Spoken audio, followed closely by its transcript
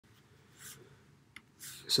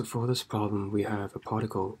So for this problem, we have a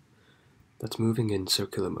particle that's moving in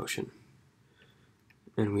circular motion.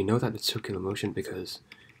 And we know that it's circular motion because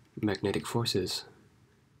magnetic forces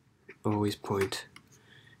always point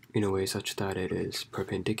in a way such that it is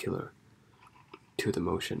perpendicular to the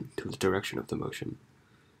motion, to the direction of the motion.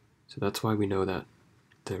 So that's why we know that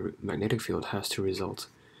the magnetic field has to result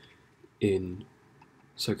in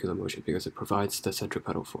circular motion, because it provides the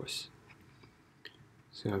centripetal force.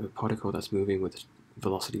 So you have a particle that's moving with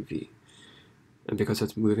velocity v. And because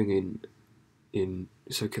it's moving in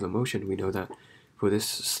circular motion, we know that for this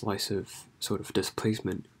slice of sort of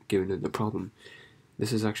displacement given in the problem,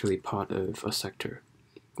 this is actually part of a sector,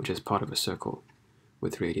 which is part of a circle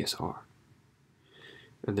with radius r.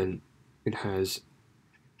 And then it has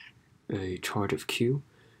a charge of q,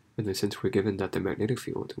 and then since we're given that the magnetic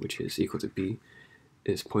field, which is equal to b,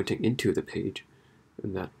 is pointing into the page,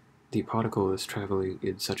 and that the particle is traveling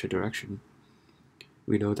in such a direction,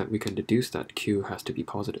 we know that we can deduce that q has to be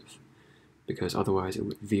positive, because otherwise it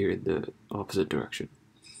would veer in the opposite direction.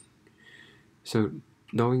 So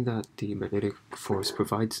knowing that the magnetic force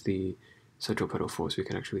provides the centripetal force, we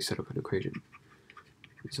can actually set up an equation.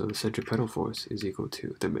 So the centripetal force is equal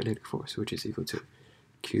to the magnetic force, which is equal to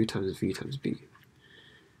q times v times b.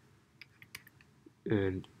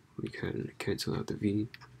 And we can cancel out the v,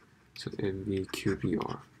 so mv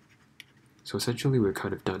qbr. So essentially we're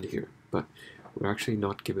kind of done here, but we're actually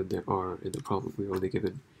not given the r in the problem, we're only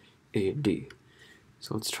given a and d.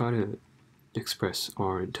 So let's try to express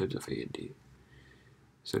r in terms of a and d.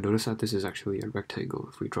 So notice that this is actually a rectangle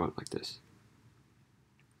if we draw it like this.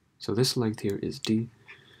 So this length here is d,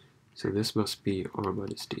 so this must be r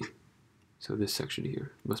minus d. So this section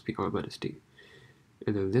here must be r minus d.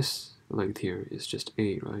 And then this length here is just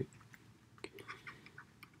a, right?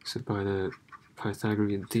 So by the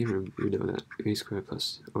Pythagorean theorem, we know that a squared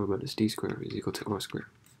plus r minus d squared is equal to r squared.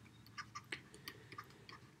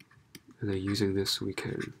 And then using this, we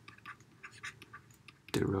can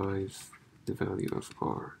derive the value of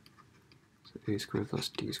r. So a squared plus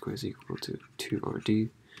d squared is equal to 2rd.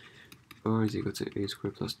 R is equal to a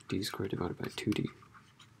squared plus d squared divided by 2d.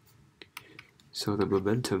 So the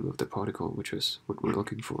momentum of the particle, which is what we're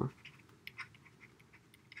looking for,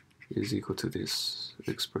 is equal to this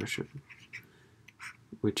expression,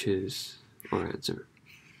 which is our answer.